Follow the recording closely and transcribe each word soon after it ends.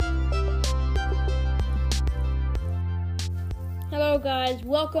Hello guys,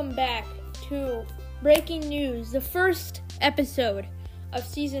 welcome back to Breaking News, the first episode of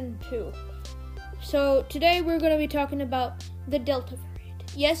Season 2. So today we're going to be talking about the Delta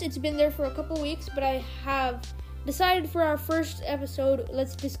variant. Yes, it's been there for a couple weeks, but I have decided for our first episode,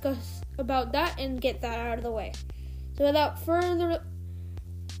 let's discuss about that and get that out of the way. So without further...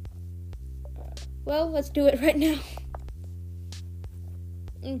 let's do it right now.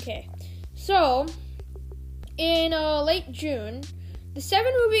 Okay, so... in late June, the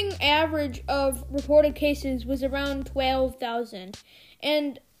 7-moving average of reported cases was around 12,000.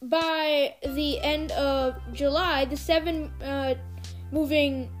 And by the end of July, the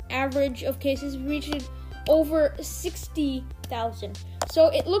 7-moving average of cases reached over 60,000. So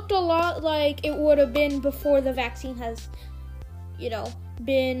it looked a lot like it would have been before the vaccine has,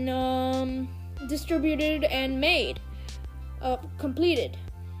 been distributed and made, completed.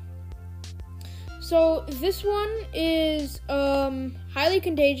 So this one is highly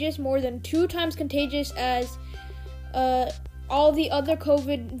contagious, more than 2 times contagious as all the other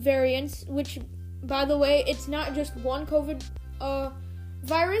COVID variants, which, by the way, it's not just one COVID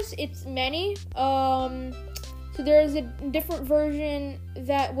virus, it's many. So there is a different version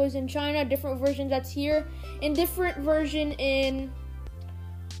that was in China, a different version that's here, and different version in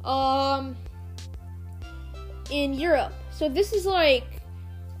Europe. So this is like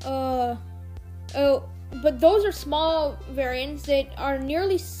but those are small variants that are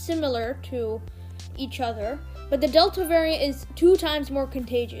nearly similar to each other. But the Delta variant is 2 times more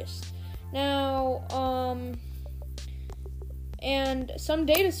contagious. Now, and some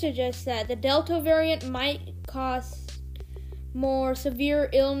data suggests that the Delta variant might cause more severe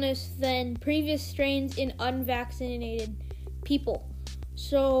illness than previous strains in unvaccinated people.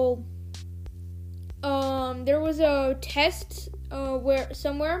 So, there was a test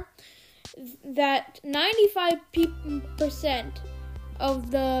somewhere that 95%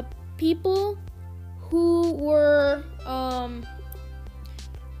 of the people who were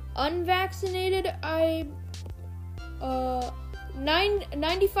unvaccinated,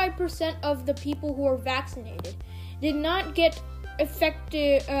 95% of the people who were vaccinated did not get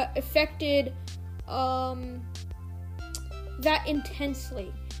affected that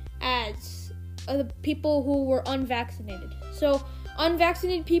intensely as the people who were unvaccinated. So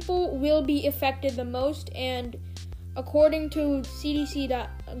unvaccinated people will be affected the most, and according to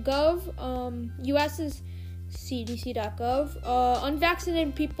CDC.gov, US's CDC.gov,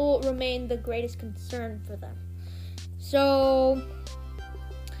 unvaccinated people remain the greatest concern for them. So,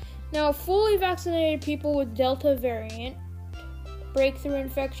 now fully vaccinated people with Delta variant breakthrough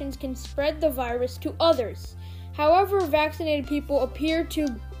infections can spread the virus to others. However, vaccinated people appear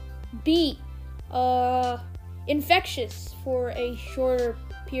to be infectious for a shorter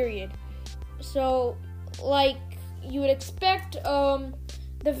period. So, like you would expect, the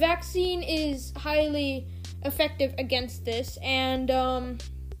vaccine is highly effective against this, and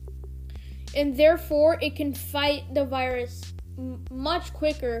therefore it can fight the virus much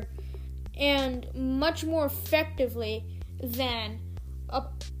quicker and much more effectively than a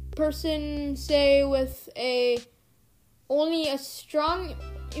person, say, with only a strong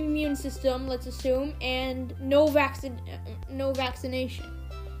immune system, let's assume, and no vaccination.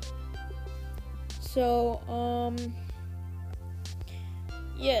 So,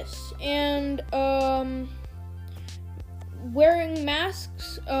 yes, and wearing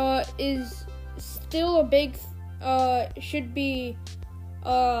masks is still a big should be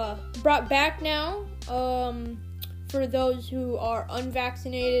brought back now for those who are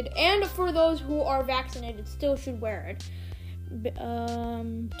unvaccinated, and for those who are vaccinated still should wear it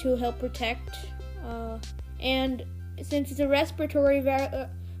to help protect, and since it's a respiratory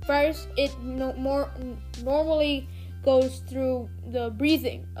virus, it normally goes through the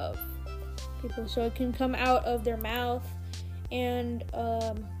breathing of people, so it can come out of their mouth and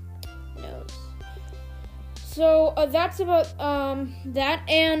nose. So that's about that.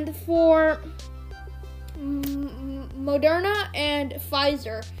 And for Moderna and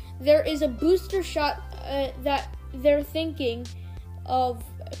Pfizer, there is a booster shot that they're thinking of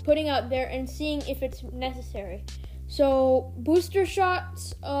putting out there and seeing if it's necessary. So booster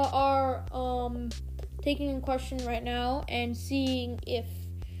shots are taken in question right now and seeing if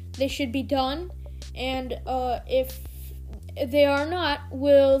they should be done, and if they are not,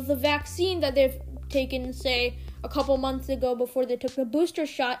 will the vaccine that they've taken, say, a couple months ago before they took the booster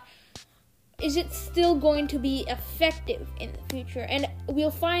shot, is it still going to be effective in the future? And we'll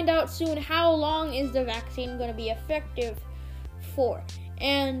find out soon how long is the vaccine going to be effective for.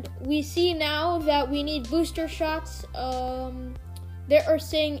 And we see now that we need booster shots. They are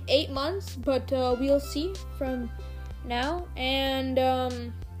saying 8 months, but we'll see from now, and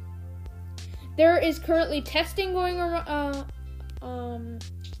there is currently testing going around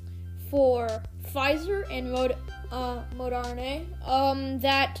for Pfizer and Moderna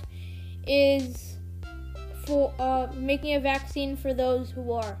that is for making a vaccine for those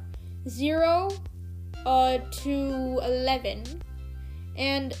who are 0 to 11,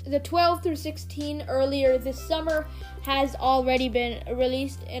 and the 12 through 16 earlier this summer has already been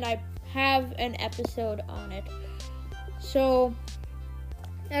released, and I have an episode on it. So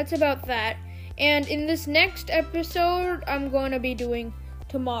that's about that. And in this next episode I'm going to be doing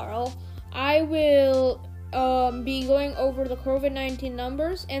tomorrow, I will be going over the COVID-19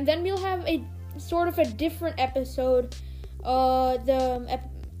 numbers, and then we'll have a sort of a different episode the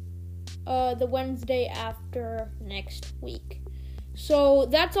Wednesday after next week. So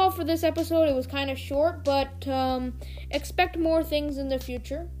that's all for this episode. It was kind of short, but expect more things in the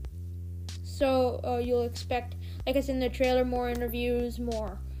future. So you'll expect, like I said in the trailer, more interviews,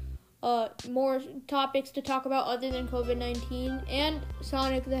 more topics to talk about other than COVID-19 and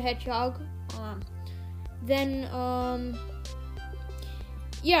Sonic the Hedgehog.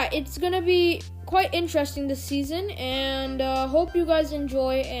 Yeah, it's gonna be quite interesting this season, and hope you guys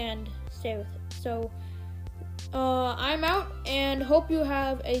enjoy and stay with it. So I'm out, and hope you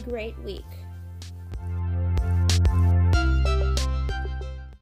have a great week.